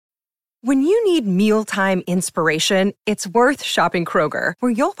When you need mealtime inspiration, it's worth shopping Kroger,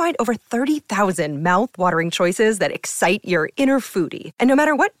 where you'll find over 30,000 mouth-watering choices that excite your inner foodie. And no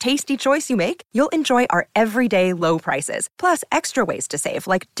matter what tasty choice you make, you'll enjoy our everyday low prices, plus extra ways to save,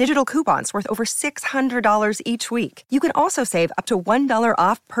 like digital coupons worth over $600 each week. You can also save up to $1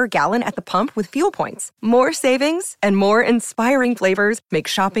 off per gallon at the pump with fuel points. More savings and more inspiring flavors make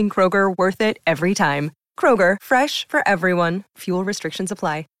shopping Kroger worth it every time. Kroger, fresh for everyone. Fuel restrictions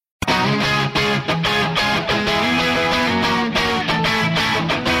apply.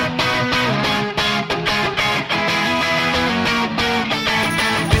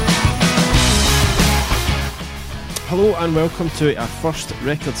 Hello and welcome to our first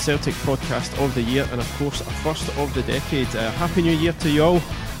Record Celtic podcast of the year, and of course our first of the decade. Happy New Year to you all.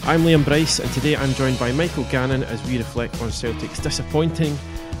 I'm Liam Bryce, and today I'm joined by Michael Gannon as we reflect on Celtic's disappointing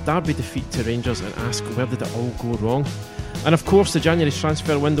derby defeat to Rangers and ask where did it all go wrong. And of course the January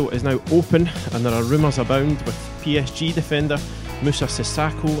transfer window is now open and there are rumours abound, with PSG defender Moussa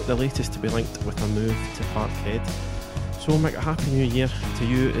Sissako the latest to be linked with a move to Parkhead. So Mick, a happy new year to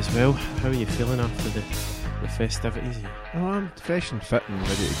you as well. How are you feeling after the festivities? Oh, I'm fresh and fit and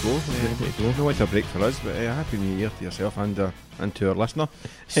ready to go. Ready to go. No winter break for us, but a happy new year to yourself and to our listener.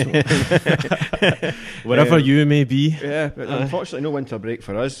 So, wherever you may be. Yeah, but unfortunately no winter break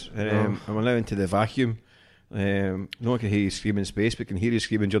for us. And we're now into the vacuum. No one can hear you screaming in space, but can hear you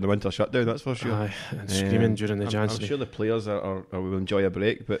screaming during the winter shutdown, that's for sure. And screaming during the January. I'm sure the players will enjoy a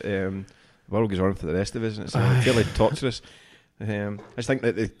break, but the world goes on for the rest of us, and it's fairly torturous. I just think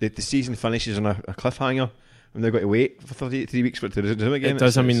that the season finishes on a cliffhanger, and they've got to wait for 33 weeks for it to resume again. It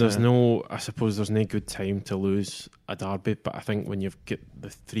does. I mean, there's no good time to lose a derby, but I think when you've got the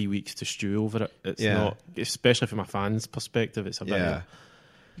 3 weeks to stew over it, it's not, especially from a fan's perspective, it's a bit. Yeah.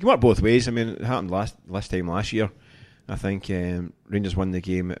 You can work both ways. I mean, it happened last year. I think Rangers won the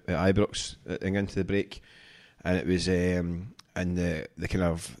game at Ibrox into the break, and it was and the kind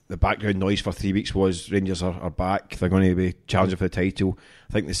of the background noise for 3 weeks was Rangers are back. They're going to be challenging for the title.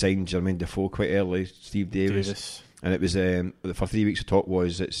 I think they signed Jermaine Defoe quite early, Steve Davis. And it was for 3 weeks the talk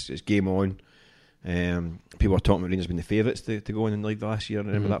was it's game on. People were talking about Rangers being the favourites to go in the league last year. I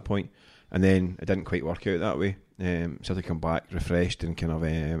remember that point, and then it didn't quite work out that way. Celtic come back refreshed and kind of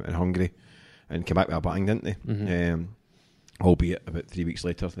and hungry, and came back with a bang, didn't they? Albeit about 3 weeks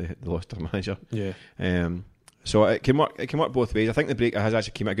later they lost their manager. So it can work both ways. I think the break has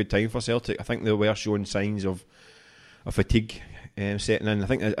actually came at a good time for Celtic. I think they were showing signs of fatigue setting in. I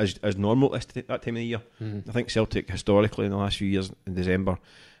think as normal at that time of the year. I think Celtic historically in the last few years in December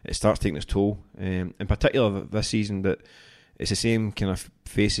it starts taking its toll. In particular this season, that it's the same kind of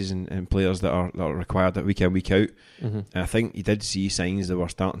faces and players that are required week in, week out. And I think you did see signs that were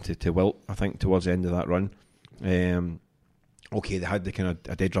starting to wilt, I think, towards the end of that run. Okay, they had the kind of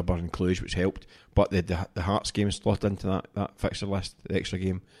a dead rubber in Cluj, which helped, but the Hearts game slotted into that fixture list, the extra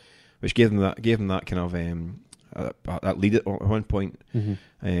game, which gave them that kind of that lead at one point,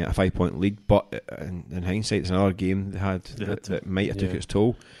 a 5-point lead. But in hindsight, it's another game they had that might have took its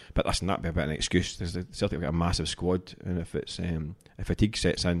toll. But listen, that'd be a bit of an excuse. Celtic have got a massive squad, and if fatigue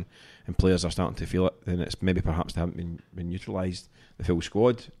sets in and players are starting to feel it, then it's maybe perhaps they haven't been neutralised, the full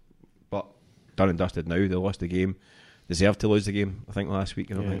squad. But done and dusted now. They lost the game. Deserved to lose the game, I think, last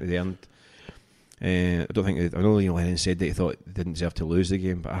week. I don't think they earned. I know Neil Lennon said that he thought they didn't deserve to lose the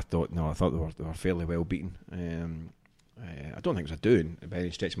game, but I thought they were fairly well beaten. I don't think it was a doing by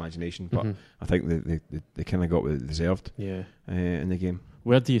any stretch of imagination, but I think they kind of got what they deserved in the game.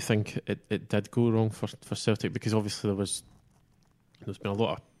 Where do you think it did go wrong for Celtic? Because obviously there's been a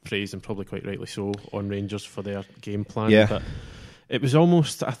lot of praise, and probably quite rightly so, on Rangers for their game plan. But it was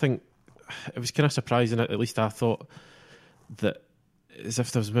almost, I think, it was kind of surprising. At least I thought that, as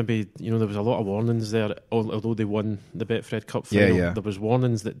if there was maybe, there was a lot of warnings there, although they won the Betfred Cup final. There was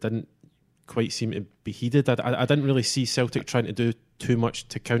warnings that didn't quite seem to be heeded. I didn't really see Celtic trying to do too much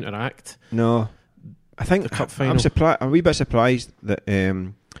to counteract. No, I think the cup final. I'm a wee bit surprised that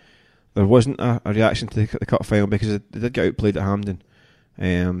there wasn't a reaction to the cup final, because they did get outplayed at Hampden,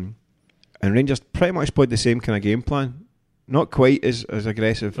 and Rangers pretty much played the same kind of game plan. Not quite as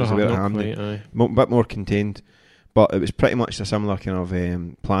aggressive as they were at Hampden, a bit more contained. But it was pretty much a similar kind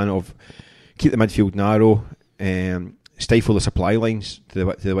of plan of keep the midfield narrow, stifle the supply lines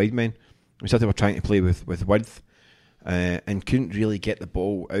to the wide men. We started were trying to play with width, and couldn't really get the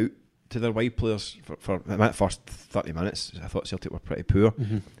ball out to their wide players for that first 30 minutes. I thought Celtic were pretty poor. I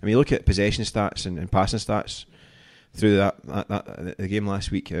mean, you look at possession stats and passing stats through the game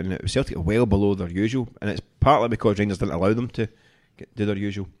last week, and it was Celtic well below their usual, and it's partly because Rangers didn't allow them to do their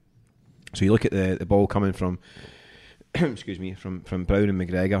usual. So you look at the ball coming from excuse me, from Brown and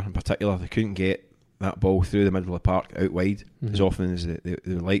McGregor in particular. They couldn't get that ball through the middle of the park out wide as often as they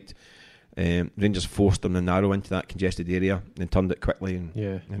liked. Rangers forced them to narrow into that congested area, then turned it quickly and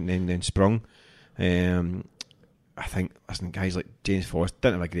then sprung. I think, listen, guys like James Forrest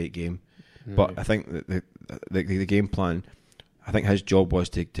didn't have a great game, but I think that the game plan, I think his job was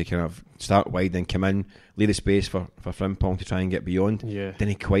to kind of start wide, then come in, leave the space for Frimpong to try and get beyond. Yeah.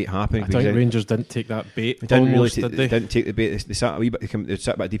 Didn't quite happen. I think Rangers didn't take that bait. They didn't take the bait. They sat a wee bit. They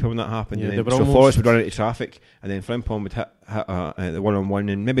sat a bit deeper when that happened. Yeah, so Forrest would run into traffic, and then Frimpong would hit the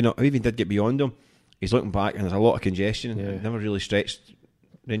 1-on-1, and maybe not even did get beyond him. He's looking back, and there's a lot of congestion. Yeah. It never really stretched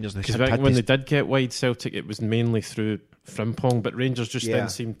Rangers. Because when they did get wide, Celtic, it was mainly through Frimpong, but Rangers just didn't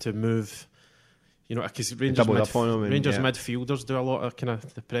seem to move. You know, because Rangers midfielders do a lot of kind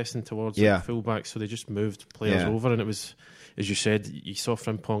of the pressing towards the fullback, so they just moved players over, and it was, as you said, you saw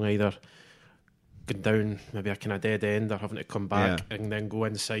Frimpong either going down maybe a kind of dead end or having to come back and then go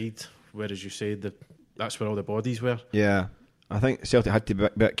inside, whereas you said that's where all the bodies were. Yeah, I think Celtic had to be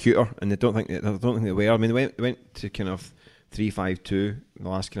a bit cuter, and I don't think they were. I mean, they went to kind of 3-5-2 in the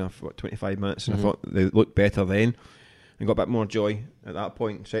last kind of 25 minutes, and I thought they looked better then and got a bit more joy at that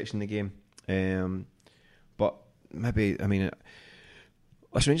point, stretching the game. But maybe, I mean,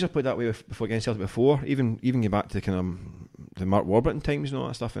 Rangers played that way before against Celtic before, even going back to kind of the Mark Warburton times and all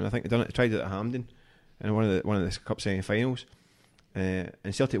that stuff. And I think they tried it at Hampden in one of the cup semi-finals. And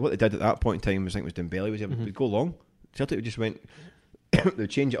Celtic, what they did at that point in time was, I think, was Dembele was able to go long. Celtic just went, they would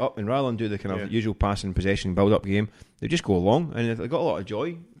change it up, and rather than do the kind of usual passing, possession, build-up game, they just go long, and they got a lot of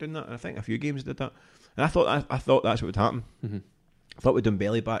joy doing that. And I think a few games did that, and I thought that's what would happen. I thought with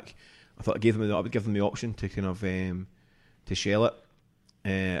Dembele back, I thought I would give them the option to kind of to shell it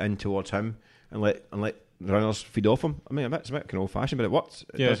in towards him and let the runners feed off him. I mean, it's a bit kind of old-fashioned, but it works.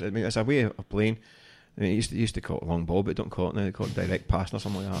 It does. I mean, it's a way of playing. I mean, used to call it long ball, but don't call it now. They call it direct passing or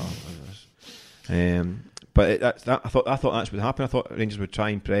something like that. But I thought that's what would happen. I thought Rangers would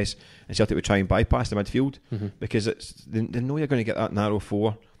try and press, and Celtic would try and bypass the midfield because they know you're going to get that narrow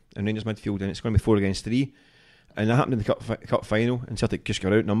 4 in Rangers midfield, and it's going to be 4 against 3. And that happened in the cup final, and Celtic just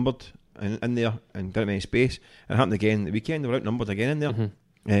got outnumbered in there and didn't have any space. And it happened again the weekend. They were outnumbered again in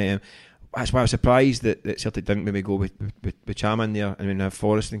there. That's why I was surprised that Celtic didn't maybe go with Cham in there and then have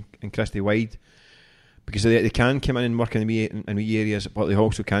Forrest and Christie wide, because they can come in and work in wee areas, but they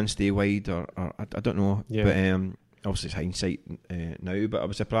also can stay wide. Or I don't know. Yeah. But obviously it's hindsight now. But I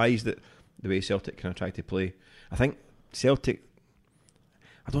was surprised that the way Celtic kind of tried to play. I think Celtic,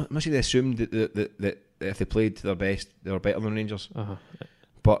 I'm not sure they assumed that if they played to their best, they were better than Rangers.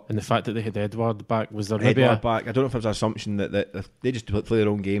 But and the fact that they had Edward back, was there maybe back? I don't know if it was an assumption that if they just play their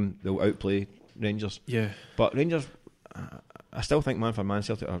own game, they'll outplay Rangers. Yeah. But Rangers, I still think man for man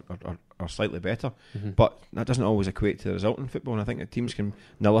Celtic are slightly better, but that doesn't always equate to the result in football. And I think that teams can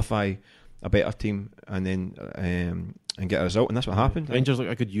nullify a better team and then and get a result, and that's what happened. Rangers look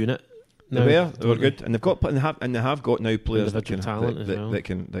a good unit. They were good, and they have got now players that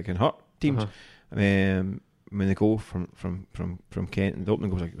can hurt teams. I mean, the goal from Kent, and the opening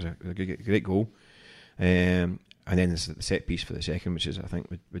goal was a great goal, and then there's the set piece for the second, which is, I think,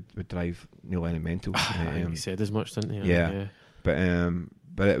 would drive Neil Lennon mental. He said as much, didn't he? Yeah.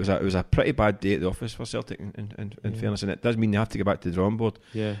 But it was a pretty bad day at the office for Celtic, in fairness, and it does mean they have to go back to the drawing board.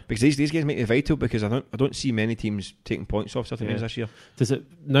 Yeah, because these games make it vital, because I don't see many teams taking points off Celtic games this year. Does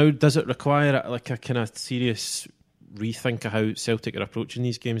it require like a kind of serious rethink of how Celtic are approaching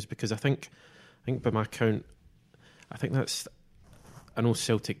these games? Because I think by my count, I know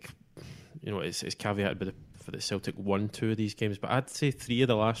Celtic, you know, it's caveated for the Celtic won 2 of these games, but I'd say 3 of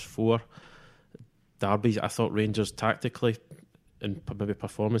the last 4 derbies, I thought Rangers tactically and maybe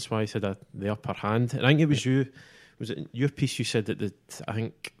performance-wise had the upper hand. And I think it was your piece you said that I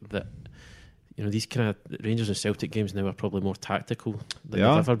think that, you know, these kind of Rangers and Celtic games now are probably more tactical than they've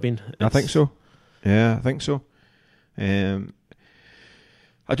ever been. I think so. Yeah, I think so.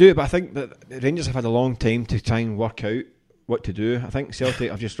 I do, but I think that Rangers have had a long time to try and work out what to do. I think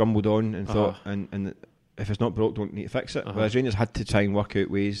Celtic have just rumbled on and thought, and if it's not broke, don't need to fix it. Whereas Rangers had to try and work out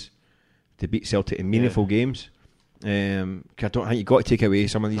ways to beat Celtic in meaningful games. Cause I don't think you've got to take away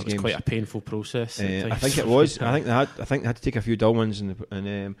some of these games. It was quite a painful process. I think it was. I think they had to take a few dull ones, and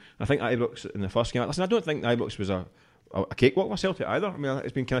I think Ibrox in the first game. Listen, I don't think Ibrox was a cakewalk with Celtic either. I mean,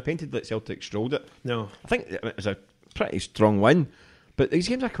 it's been kind of painted like Celtic strolled it. No, I think it was a pretty strong win. But these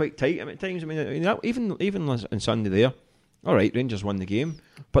games are quite tight. I mean, at times, even on Sunday there, all right, Rangers won the game,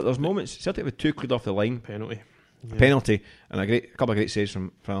 but there's moments Celtic with 2 cleared off the line, penalty, and a couple of great saves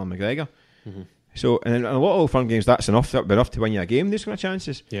from Alan McGregor. So, and in a lot of Old Firm games, that's enough. That'd be enough to win you a game. These kind of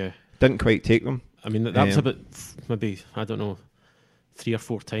chances, didn't quite take them. I mean, that was about maybe, I don't know, 3 or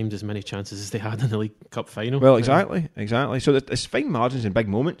 4 times as many chances as they had in the League Cup final. Well, exactly. So it's fine margins in big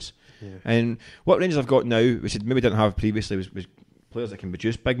moments. Yeah. And what Rangers have got now, which they maybe didn't have previously, was players that can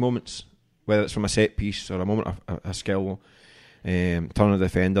produce big moments, whether it's from a set piece or a moment of a skill, turn of the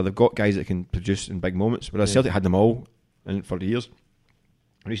defender. They've got guys that can produce in big moments, whereas Celtic had them all for years.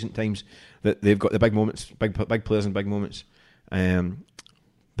 Recent times that they've got the big moments, big players in big moments, but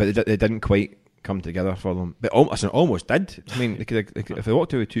they didn't quite come together for them. But almost did. I mean, if they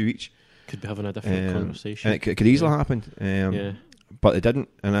walked away with 2 each, could be having a different conversation, and it could easily happen. But they didn't,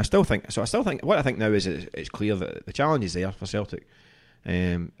 and I still think. What I think now is it's clear that the challenge is there for Celtic,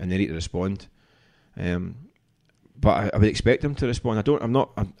 and they need to respond. But I would expect them to respond. I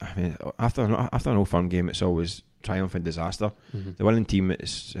mean, after an Old Firm game, it's always triumph and disaster. Mm-hmm. The winning team,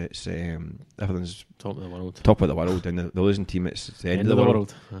 it's everything's top of the world, and the losing team, it's the end of the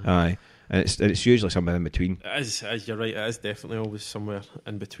world. Aye, and it's usually somewhere in between. As you're right, it is definitely always somewhere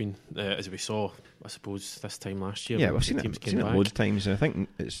in between. As we saw, I suppose, this time last year. Yeah, we've seen it loads of times. I think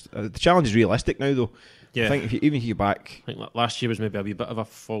it's the challenge is realistic now, though. Yeah. I think if you go back, I think last year was maybe a wee bit of a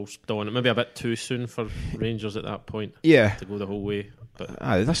false dawn. Maybe a bit too soon for Rangers at that point. Yeah, to go the whole way. But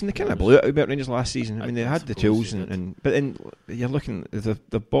listen, they kind of blew it about Rangers last season. I mean, they had the tools, but then you're looking,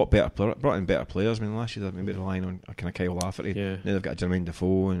 they've brought in better players. I mean, last year they maybe relying on a kind of Kyle Lafferty. Yeah. Now they've got a Jermaine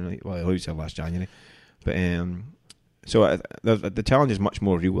Defoe, and he lose last January. But so the challenge is much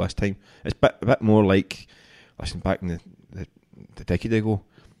more real this time. It's a bit more like, listen, back in the decade ago,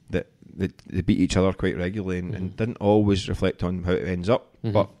 that they beat each other quite regularly and didn't always reflect on how it ends up,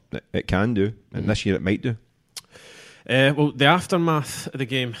 but it can do, and this year it might do. Well, the aftermath of the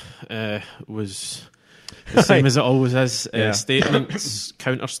game was the same as it always is. Statements,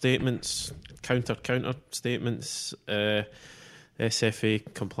 counter statements, counter statements.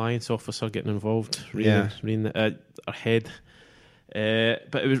 SFA compliance officer getting involved, reading our head.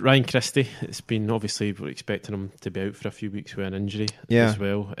 But it was Ryan Christie. It's been, obviously, we're expecting him to be out for a few weeks with an injury as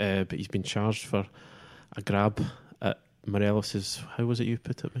well. But he's been charged for a grab at Morelos's. How was it you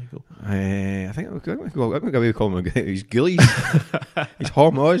put it, Michael? I think we call him his ghoulies. His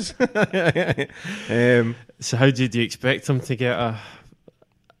hormones. So how do you expect him to get a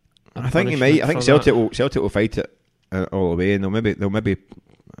I think he might. I think Celtic will fight it all the way, and they'll maybe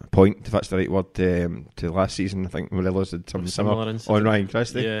point, if that's the right word, to last season. I think Morelos did something similar on Ryan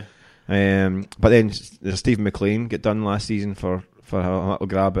Christie. Yeah. But then there's Stephen McLean get done last season for a little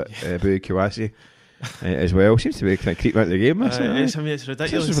grab at Bui Kawasi as well. Seems to be kind of creeping out of the game. It's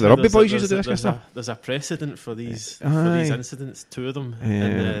ridiculous. For the rugby boys usually do this kind of stuff. There's a precedent for these incidents. 2 of them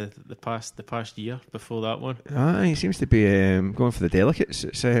in the past year before that one. He seems to be going for the delicates.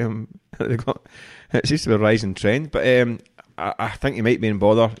 It seems to be a rising trend, but I think he might be in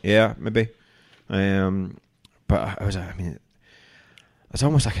bother. Yeah, maybe. But it's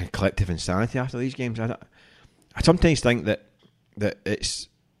almost like a collective insanity after these games. I sometimes think that it's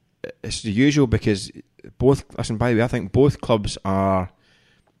the usual, because both. Listen, by the way, I think both clubs are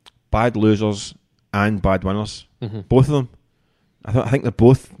bad losers and bad winners. Mm-hmm. Both of them. I think they're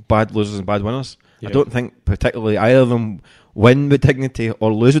both bad losers and bad winners. Yeah. I don't think particularly either of them win with dignity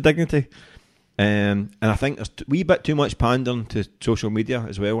or lose with dignity. And I think there's a wee bit too much pandering to social media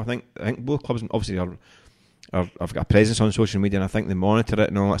as well. I think both clubs obviously have got a presence on social media, and I think they monitor it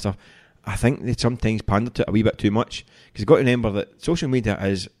and all that stuff. I think they sometimes pander to it a wee bit too much, because you've got to remember that social media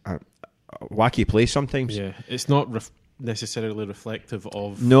is a wacky place sometimes. Yeah, it's not necessarily reflective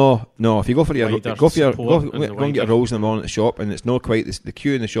of. No. If you go and get a rolls in the morning at the shop, and it's not quite the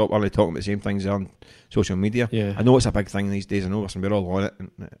queue in the shop only talking about the same things on social media. Yeah. I know it's a big thing these days. I know we're all on it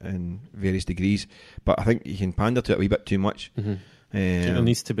in various degrees, but I think you can pander to it a wee bit too much. Mm-hmm. There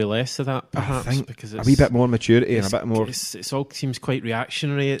needs to be less of that, perhaps, I think because a wee bit more maturity and a bit more. It all seems quite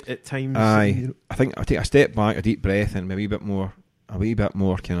reactionary at times. Aye, I think I'll take a step back, a deep breath, and maybe a wee bit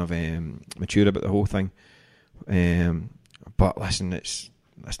more kind of mature about the whole thing. But listen, it's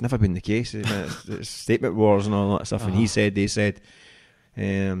never been the case. It's statement wars and all that stuff, and he said, they said.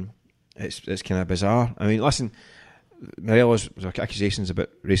 It's kind of bizarre. I mean, listen. Morelos was accusations about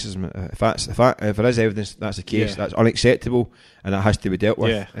racism. If there is evidence that's the case, that's unacceptable, and that has to be dealt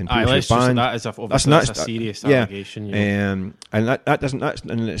with. Yeah, and that is a serious allegation. And that doesn't.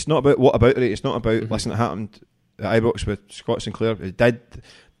 And it's not about what about it. It's not about listen. It happened at Ibrox with Scott Sinclair. It did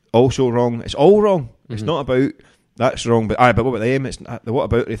also wrong. It's all wrong. It's not about that's wrong. But what about them? It's the what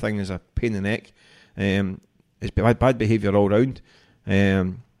about it thing is a pain in the neck. It's bad behaviour all round.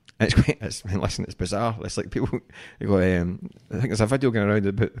 Listen, it's bizarre. It's like people, they go, I think there's a video going around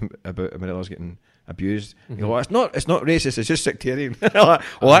about Morelos getting abused. You go, it's not racist, it's just sectarian. Like,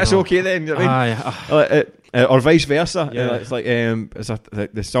 well, that's okay then. You know what I mean? Or vice versa. Yeah. It's like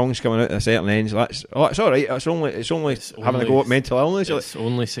the song's coming out at a certain end. So it's all right. It's only having to go at mental illness. It's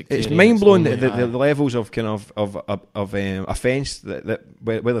only sectarian. It's mind blowing the levels of kind of offence that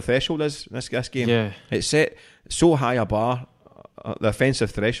where the threshold is in this game. Yeah. It's set so high a bar. The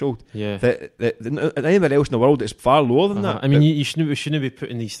offensive threshold. Yeah. That anywhere else in the world, it's far lower than that. I mean, we shouldn't be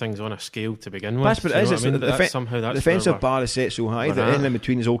putting these things on a scale to begin with. That's what it is. The offensive bar is set so high that anything in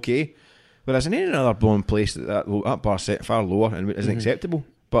between is okay. Whereas in any other blown place, that bar is set far lower and isn't acceptable.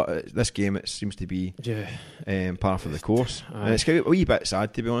 But this game, it seems to be par for the course. And it's a wee bit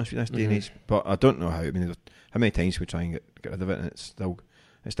sad, to be honest, with this day and age. But I don't know how. I mean, how many times we try and get rid of it, and it's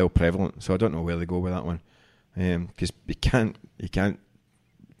still prevalent. So I don't know where they go with that one. Because you can't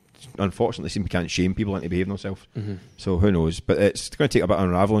unfortunately we can't shame people into behaving themselves. So who knows, but it's going to take a bit of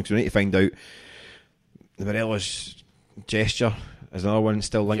unravelling, because we need to find out the Morelos gesture is another one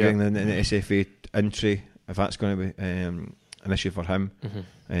still lingering in the SFA entry, if that's going to be an issue for him.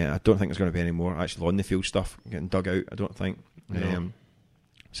 I don't think there's going to be any more actual on the field stuff getting dug out, I don't think.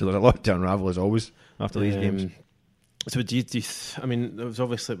 So there's a lot to unravel as always after these games. So do you I mean, it was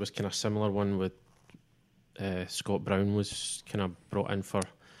kind of similar one with Scott Brown was kind of brought in for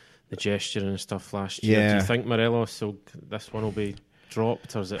the gesture and stuff last year. Do you think Morelos this one will be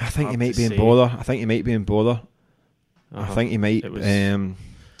dropped, or is it? I think he might be in bother. I think he might. I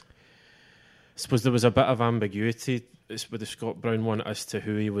suppose there was a bit of ambiguity with the Scott Brown one as to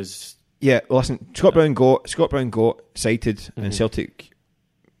who he was. Yeah, listen, Scott Brown got cited, and Celtic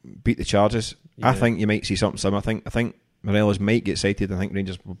beat the charges. Yeah. I think you might see something similar. I think Morelos might get cited. I think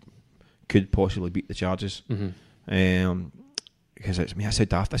Rangers could possibly beat the charges. Because that's how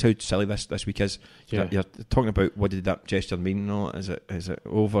daft, that's how silly this week is. You're talking about what did that gesture mean and all. Is it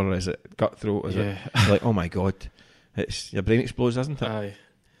over? Is it cutthroat? Is it like, oh my god, it's your brain explodes, isn't it?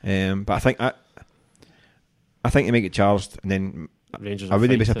 Aye. But I think they make it charged, and then Rangers I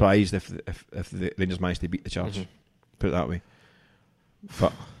wouldn't be surprised if the Rangers managed to beat the charge. Put it that way.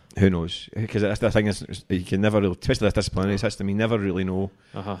 But who knows? Because that's the thing, is you can never really, especially this disciplinary system, you never really know.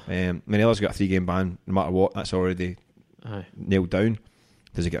 Morelos got a 3-game ban, no matter what. That's already nailed down.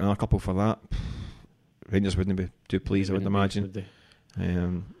 Does he get another couple for that? Rangers wouldn't be too pleased, I would imagine.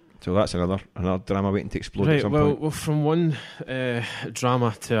 So that's another drama waiting to explode at some point. Well, from one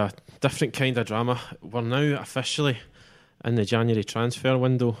drama to a different kind of drama, we're now officially in the January transfer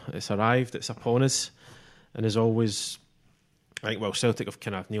window. It's arrived, it's upon us, and as always, I think, Celtic have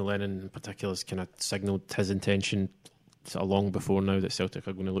kind of, Neil Lennon in particular has kind of signalled his intention sort of long before now that Celtic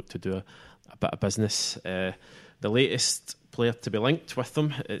are going to look to do a bit of business. The latest player to be linked with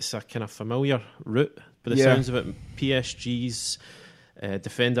them, it's a kind of familiar route, by the sounds of it. PSG's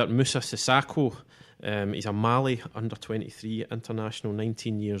defender Moussa Sissako. He's a Mali under-23 international,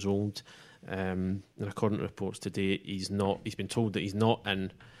 19 years old. And according to reports today, he's been told that he's not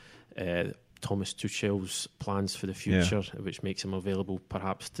in Thomas Tuchel's plans for the future, which makes him available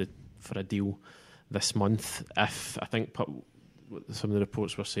perhaps for a deal this month. If I think some of the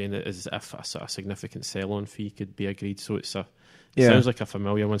reports were saying it is if a sort of significant sell-on fee could be agreed. So it sounds like a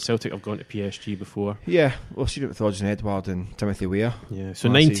familiar one. Celtic have gone to PSG before. Yeah, we'll see it with Hodgson Edward and Timothy Weah. Yeah, so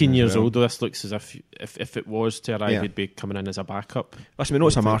 19 years old, though. This looks as if it was to arrive, he'd be coming in as a backup. Listen, we know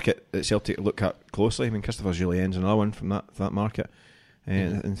it's a market that Celtic look at closely. I mean, Christopher Julien's another one from that market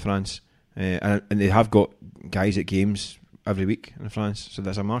in France. And they have got guys at games every week in France, so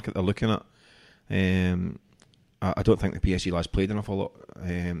there's a market they're looking at. I don't think the PSG lads played an awful lot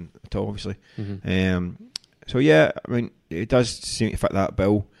at all, obviously. So yeah, I mean, it does seem to fit that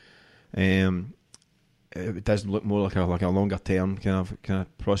bill. It does look more like a longer term kind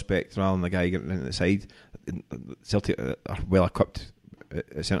of prospect rather than the guy getting into the side. Celtic are well equipped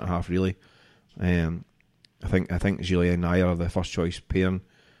at centre half, really. I think Julien and Ayer are the first choice pairing.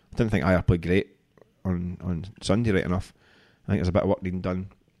 I didn't think Ayer played great on Sunday, right enough. I think there's a bit of work being done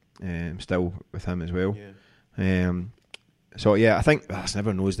still with him as well. So yeah, I think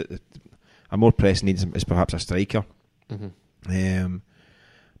never knows that a more pressing need is perhaps a striker.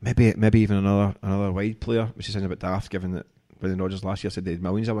 Maybe even another wide player, which is a bit daft given that Brendan Rodgers last year said they had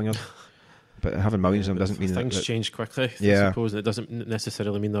millions of wingers. But having millions of them doesn't mean things change quickly. I suppose it doesn't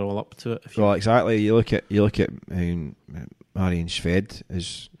necessarily mean they're all up to it. Well, exactly. You look at Marian Shved.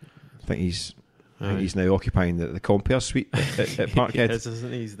 I think he's now occupying the Compere suite at Parkhead. He is,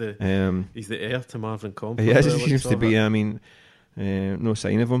 isn't he? He's the heir to Marvin Compere. He is. He seems to be. I mean, no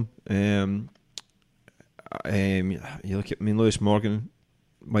sign of him. You look at Lewis Morgan.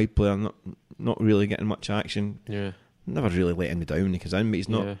 wide player, not really getting much action. Yeah. Never really letting me down when he comes in, but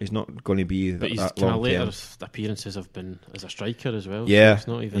he's not going to be but that his long later term. appearances have been as a striker as well. Yeah, so it's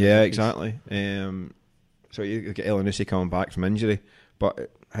not even exactly. So you get Elyounoussi coming back from injury, but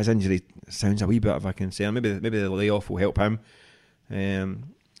his injury sounds a wee bit of a concern. Maybe the layoff will help him.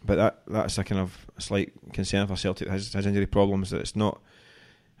 But that's a kind of slight concern for Celtic. His injury problems, that it's not.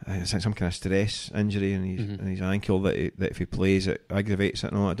 It's like some kind of stress injury in his ankle that if he plays it aggravates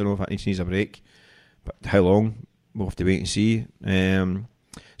it. No, I don't know if he needs a break, but how long, we'll have to wait and see.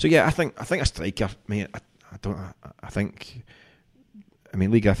 So yeah, I think a striker. I think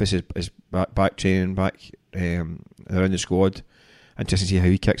Lee Griffiths is back training, back around the squad, and just to see how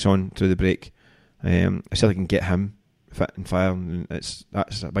he kicks on through the break. If Celtic can get him fit and firing, that's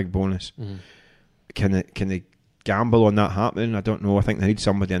a big bonus. Can they gamble on that happening? I don't know. I think they need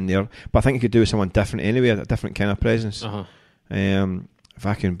somebody in there, but I think you could do with someone different anyway, a different kind of presence.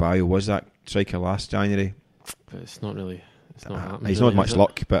 Vacuum Bio was that striker last January, but it's not really. It's not happening. He's really, not much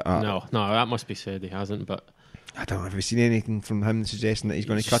luck, but no, that must be said. He hasn't, but I don't know. Have you seen anything from him suggesting that he's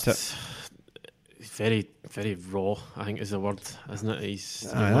going to cut it? Very, very raw, I think is the word, isn't it? He's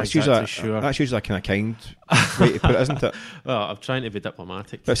that's exactly usually that's usually a kind of kind way to put it, isn't it? Well, I'm trying to be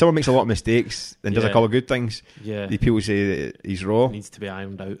diplomatic. But if someone makes a lot of mistakes and does a couple of good things, the people say that he's raw. He needs to be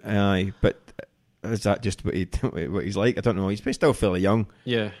ironed out. Aye, but is that just what he's like? I don't know. He's still fairly young.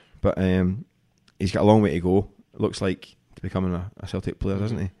 Yeah, but he's got a long way to go. It looks like to becoming a Celtic player,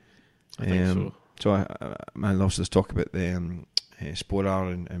 doesn't he? I think so. So I love to talk about the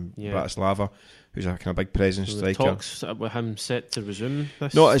Sporar and Bratislava, who's a kind of big presence striker. Talks with him set to resume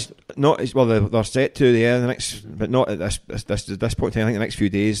this? Well, they're set to the next, but not at this point in time. I think the next few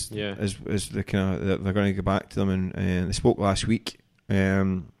days is the kind of they're going to go back to them, and they spoke last week.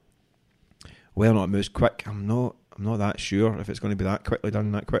 Whether or not it moves quick, I'm not that sure if it's going to be that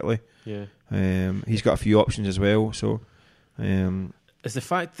quickly. Yeah. He's got a few options as well. So, is the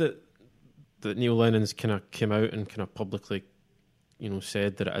fact that Neil Lennon's kind of came out and kind of publicly,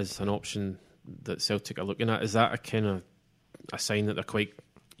 said that it is an option that Celtic are looking at, is that a kind of a sign that they're quite,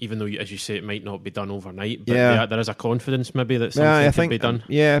 even though as you say it might not be done overnight, but there is a confidence maybe that something can be done?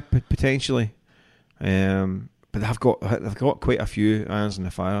 Potentially. But they've got quite a few irons in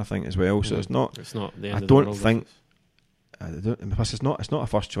the fire, I think, as well. So it's not the end of the world. Plus it's not a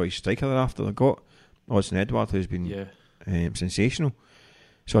first choice striker they're after. They've got Odsonne Edouard, who's been sensational.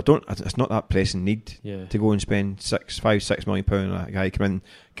 So it's not that pressing need to go and spend £6 million on a guy come in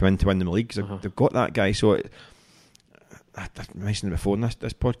to win them the league, because they've got that guy. So I've mentioned it before in this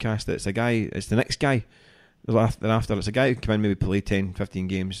podcast that it's the next guy they're after. It's a guy who can come in, maybe play 10-15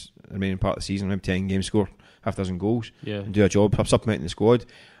 games the remaining part of the season, maybe 10 games, score half a dozen goals, and do a job, supplementing the squad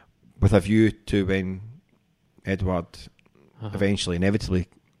with a view to when Edouard eventually, inevitably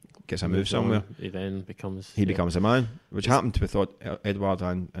gets a move somewhere. He then becomes becomes a man, which happened with Edouard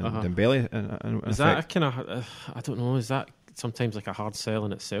and Dembele. Is that a kind of I don't know? Is that sometimes like a hard sell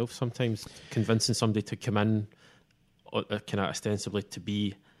in itself? Sometimes convincing somebody to come in, kind of ostensibly to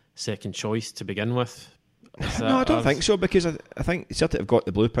be second choice to begin with. No, I don't think so, because I think Celtic have got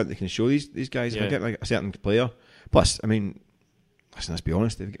the blueprint they can show these guys. If they get like a certain player, plus, I mean, listen, let's be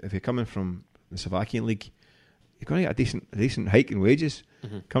honest. If you're coming from the Slovakian league, you're going to get a decent hike in wages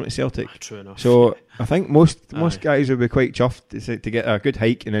coming to Celtic. True enough. So I think most guys would be quite chuffed to get a good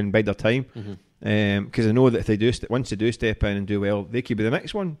hike and then bide their time, because I know that if once they do step in and do well, they could be the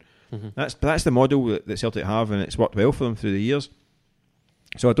next one. That's the model that Celtic have, and it's worked well for them through the years.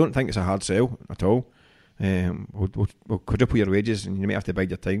 So I don't think it's a hard sell at all. We'll quadruple your wages, and you may have to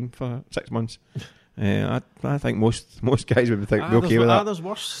bide your time for 6 months. I think most guys would be okay with that. There's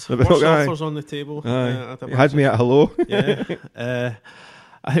worse offers on the table. You had me at hello.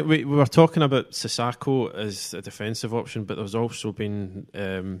 I think we were talking about Sissako as a defensive option, but there's also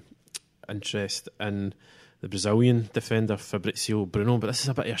been interest in the Brazilian defender Fabrizio Bruno. But this is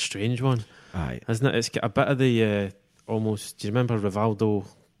a bit of a strange one, isn't it? It's got a bit of the almost. Do you remember Rivaldo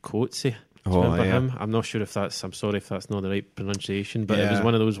Coetzee? Remember him? I'm not sure if that's. I'm sorry if that's not the right pronunciation, but it was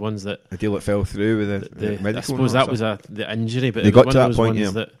one of those ones that the deal that fell through with the medical. I suppose that was the injury, but they got to that point. Yeah.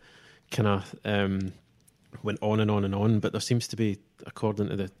 That kind of went on and on and on. But there seems to be, according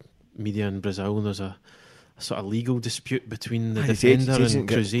to the media in Brazil, there's a sort of legal dispute between the defender and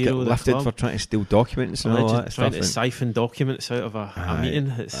Cruzeiro. Get lifted for trying to steal documents and all that trying stuff. To siphon documents out of a meeting.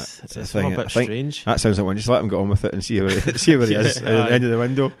 It's all a bit strange. That sounds like one. Just let him get on with it and see where he is at the end of the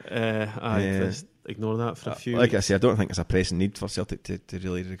window. Just ignore that for a few Like weeks. I say, I don't think it's a pressing need for Celtic to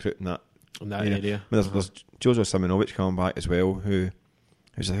really recruit in that area. I mean, there's Jozo Simonovic coming back as well, who's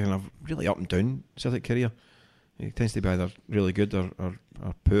a kind of really up and down Celtic career. He tends to be either really good or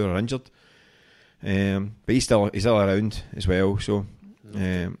poor or injured. But he's still around as well. So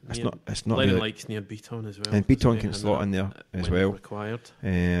it's not Lennon really, likes near Beaton as well. and Beaton can slot in there as well. Required.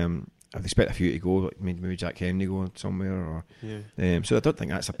 I'd expect a few to go, like maybe Jack Henry go somewhere, or so I don't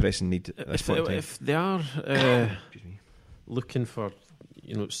think that's a pressing need at this point in time. If they are looking for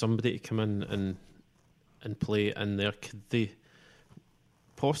somebody to come in and play in there, could they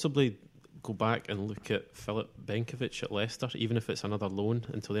possibly go back and look at Filip Benkovic at Leicester, even if it's another loan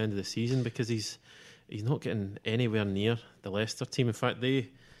until the end of the season, because he's not getting anywhere near the Leicester team. In fact, they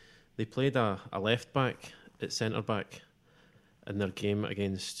played a left back at centre back in their game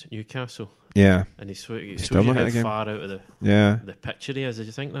against Newcastle. Yeah, and he showed you how far out of the picture he is. Did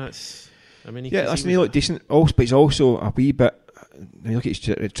you think that's? I mean, he looked decent. Also, but he's also a wee bit. When you look at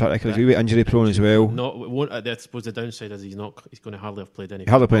his track record, he's a wee bit injury prone as well. I suppose the downside is he's going to hardly have played any.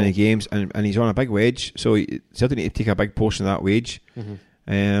 Hardly played any games, and he's on a big wage, so he certainly need to take a big portion of that wage.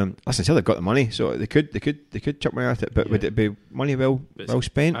 Listen, until they've got the money, so they could chuck money at it, but would it be money well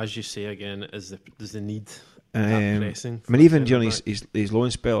spent? As you say again, there's the need. Pressing. I mean, even during his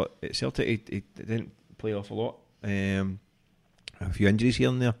loan spell at Celtic, he didn't play an awful lot. A few injuries here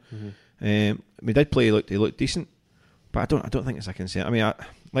and there. He did play. He looked decent, but I don't think it's a concern. I mean,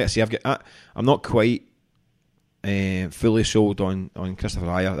 like I say, I'm not quite fully sold on Christopher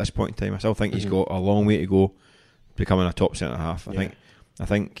Ajer at this point in time. I still think he's got a long way to go becoming a top centre half. I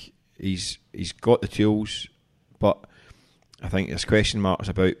think he's got the tools, but I think there's question marks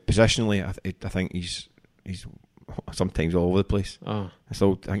about positionally. I think he's sometimes all over the place. I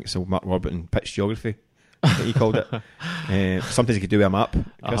think it's all Mark Warburton pitch geography, I think he called it. Sometimes he could do with a map.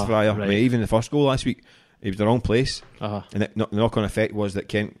 Christopher Ajer, right. I mean, even the first goal last week, he was the wrong place, and the knock-on effect was that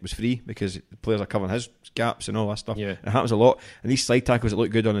Kent was free because the players are covering his gaps and all that stuff. It happens a lot, and these side tackles that look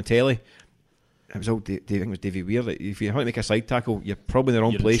good on the telly, it was all I think it was Davy Weir. That if you want to make a side tackle, you're probably in the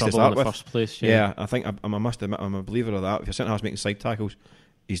wrong place to start with. First place, I think I must admit I'm a believer of that. If your centre half's making side tackles,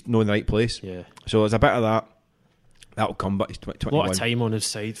 he's not in the right place. So there's a bit of that. That'll come, but he's 21. A lot of time on his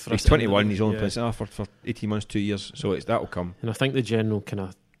side. He's 21. He's only playing centre for 18 months, 2 years. So that'll come. And I think the general kind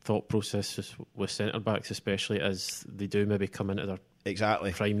of thought process with centre backs, especially as they do maybe come into their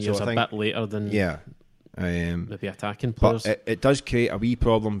prime years a bit later than maybe attacking players. But it does create a wee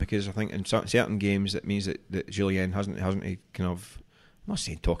problem because I think in certain games it means that Julien hasn't to kind of, I'm not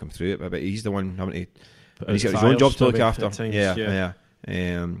saying talk him through it, but he's the one having to. He's got his own job to look after. Times,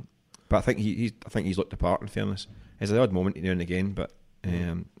 but I think he's looked the part. In fairness, there's an odd moment now and again, but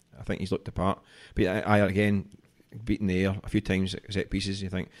I think he's looked the part. But I again beating the air a few times at set pieces. You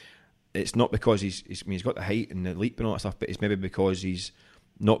think it's not because he's got the height and the leap and all that stuff, but it's maybe because he's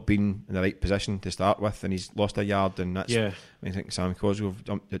not been in the right position to start with, and he's lost a yard, and that's. I think Sammy Cosgrove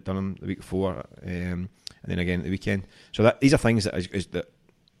done him the week before, and then again at the weekend. So these are things that is that.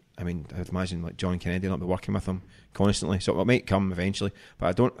 I mean, I'd imagine like John Kennedy will not be working with him constantly, so it might come eventually.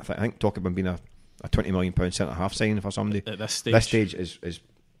 But I think talk about being a £20 million centre half signing for somebody at this stage. This stage is a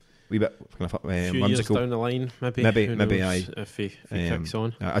wee bit kind of few whimsical. Years down the line, maybe aye. If he kicks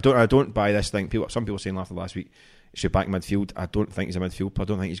on. I don't buy this thing. Some people saying after last week he should back midfield. I don't think he's a midfield player. I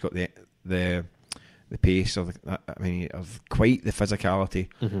don't think he's got the pace or of quite the physicality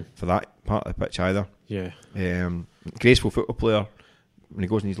for that part of the pitch either. Graceful football player. When he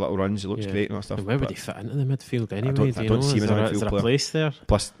goes in these little runs, he looks great and that stuff. And where would he fit into the midfield anyway? I don't see him as a midfield player. Is there a place there?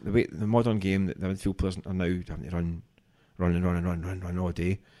 Plus, the modern game, the midfield players are now having to run all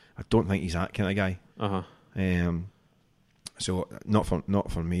day. I don't think he's that kind of guy. So not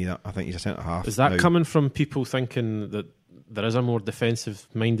for me. I think he's a centre half. Is that coming from people thinking that there is a more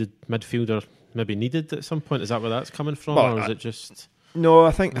defensive-minded midfielder maybe needed at some point? Is that where that's coming from, or is it just? No,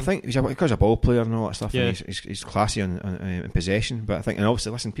 I think he's a ball player and all that stuff. And he's classy in possession, but I think, and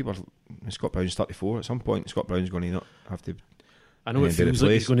obviously, listen, people. Scott Brown's 34. At some point, Scott Brown's going to not have to. I know it feels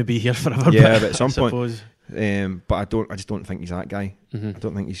like he's going to be here forever. But at some point. But I just don't think he's that guy. I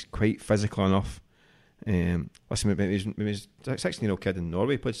don't think he's quite physical enough. Listen, maybe he's a 16-year-old kid in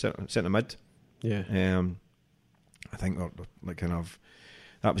Norway played centre mid. I think like kind of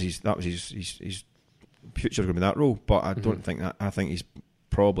that was his future going to be that role, but I don't think that. I think he's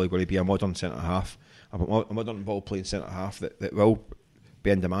probably going to be a modern centre half, a modern ball playing centre half that will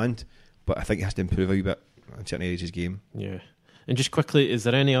be in demand, but I think he has to improve a wee bit in certain areas of his game. And just quickly, is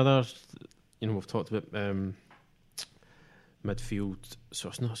there any other? We've talked about midfield.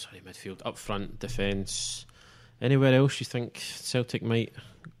 Midfield, up front, defence. Anywhere else you think Celtic might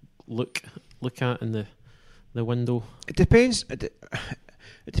look at in the window? It depends. It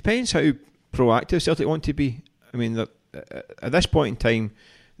depends how proactive Celtic want to be. I mean, at this point in time,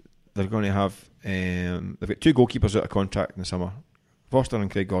 they're going to have They've got 2 goalkeepers out of contract in the summer. Foster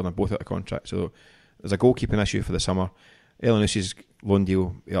and Craig Gordon are both out of contract, so there's a goalkeeping issue for the summer. Elyounous's loan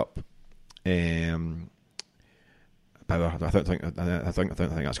deal up. Power. I don't think that's going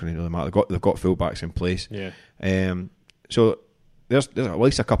to really matter. They've got fullbacks in place. Yeah. So there's at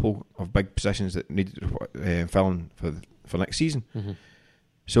least a couple of big positions that need filling for next season. Mm-hmm.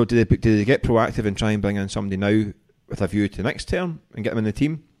 So do they get proactive and try and bring in somebody now with a view to next term and get them in the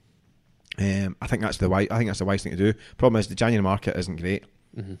team? I think that's the wise thing to do. Problem is the January market isn't great,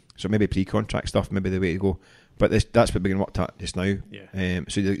 so maybe pre-contract stuff, maybe the way to go. But that's what we're going to work at just now. Yeah.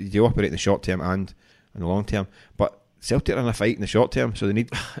 So you operate in the short term and in the long term. But Celtic are in a fight in the short term, so they need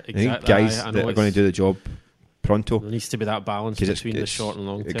guys that are going to do the job pronto. There needs to be that balance between the short and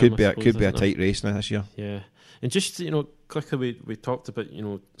long term. It could be a tight race now this year. Yeah, and just quickly we talked about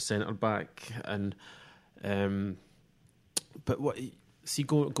centre back and but what see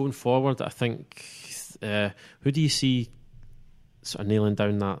going forward, I think who do you see sort of nailing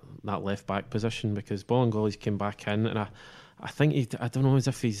down that left back position, because Bolingoli's came back in and I think I don't know, as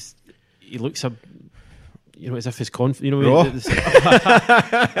if he looks as if he's confident. Is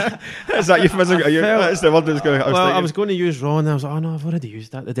that euphemism? That's the word that's going. I was going to use raw, and I was like, oh no, I've already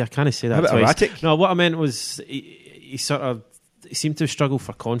used that. I can't say that. How about twice. erratic? No, what I meant was he seemed to struggle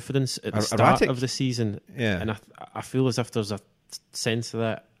for confidence at the start of the season. Yeah, and I feel as if there's a sense of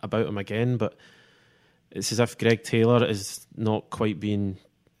that about him again, but it's as if Greg Taylor is not quite being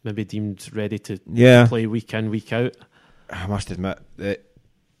maybe deemed ready to play week in, week out. I must admit that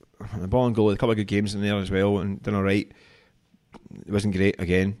the Bolingoli, a couple of good games in there as well, and done all right. It wasn't great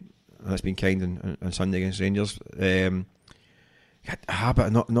again. That's been kind on Sunday against Rangers. Had a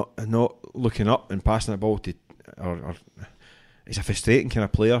habit of not looking up and passing the ball to, or he's a frustrating kind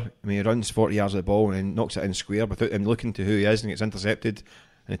of player. I mean, he runs 40 yards of the ball and then knocks it in square without him looking to who he is, and gets intercepted,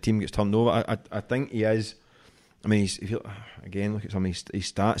 and the team gets turned over. I think he is. I mean, again, look at some of his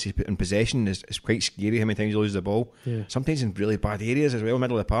stats. He's put in possession. It's quite scary how many times he loses the ball. Yeah. Sometimes in really bad areas as well,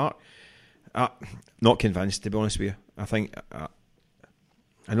 middle of the park. Not convinced, to be honest with you. I think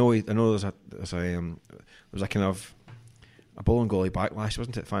I know there's a kind of a Bolingoli backlash,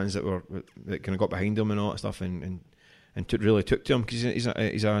 wasn't it? Fans that kind of got behind him and all that stuff, and really took to him because he's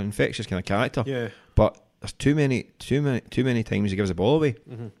an infectious kind of character. Yeah. But there's too many times he gives the ball away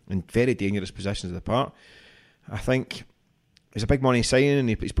in very dangerous positions of the park. I think he's a big money signing and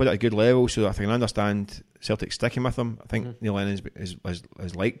he's put at a good level, so I can understand Celtic sticking with him. I think Neil Lennon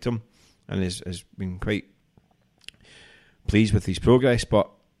has liked him and has been quite pleased with his progress, but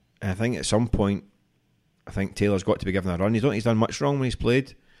I think at some point Taylor's got to be given a run. He's done much wrong when he's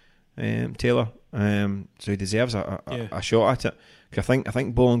played, Taylor, so he deserves a shot at it. Cause I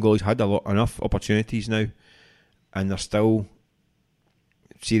think Bolingoli's had enough opportunities now, and there's still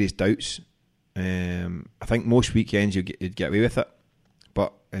serious doubts. I think most weekends you'd get away with it,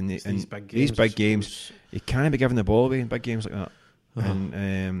 but in these big games you can't be giving the ball away in big games like that.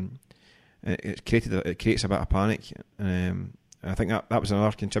 And it creates a bit of panic. I think that was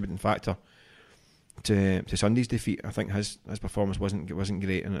another contributing factor to Sunday's defeat. I think his performance wasn't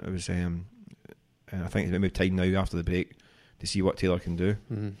great, and it was. And I think it's maybe time now after the break to see what Taylor can do.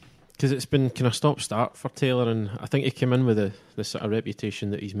 Because it's been kind of stop-start for Taylor, and I think he came in with the sort of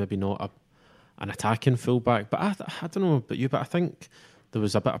reputation that he's maybe not an attacking fullback. But I don't know about you, but I think there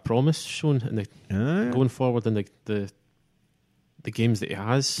was a bit of promise shown in going forward in the games that he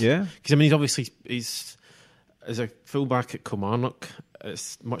has. Yeah, because I mean he's as a fullback at Kilmarnock,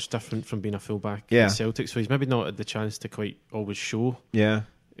 it's much different from being a fullback at Celtic. So he's maybe not had the chance to quite always show. Yeah.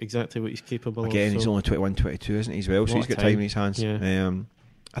 Exactly what he's capable of. Again, he's only 21, 22, isn't he, as well? So he's got time in his hands. Yeah.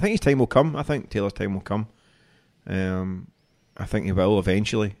 I think his time will come. I think Taylor's time will come. I think he will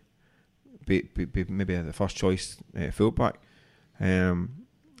eventually be maybe the first choice fullback. I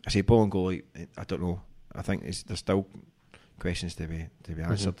say Bolingoli, I don't know. I think there's still questions to be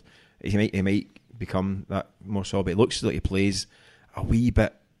answered. He might become that more solid. It looks like he plays a wee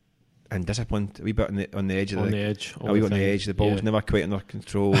bit undisciplined, a wee bit on the edge. The ball's never quite under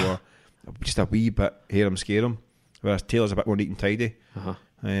control, or just a wee bit hear him, scare him. Whereas Taylor's a bit more neat and tidy.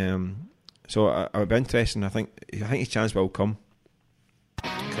 So it would be interesting. I think his chance will come.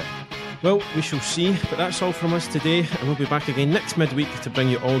 Okay. Well, we shall see. But that's all from us today, and we'll be back again next midweek to bring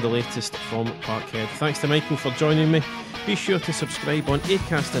you all the latest from Parkhead. Thanks to Michael for joining me. Be sure to subscribe on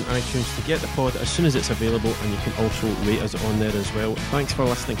Acast and iTunes to get the pod as soon as it's available, and you can also rate us on there as well. Thanks for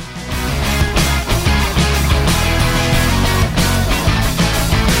listening.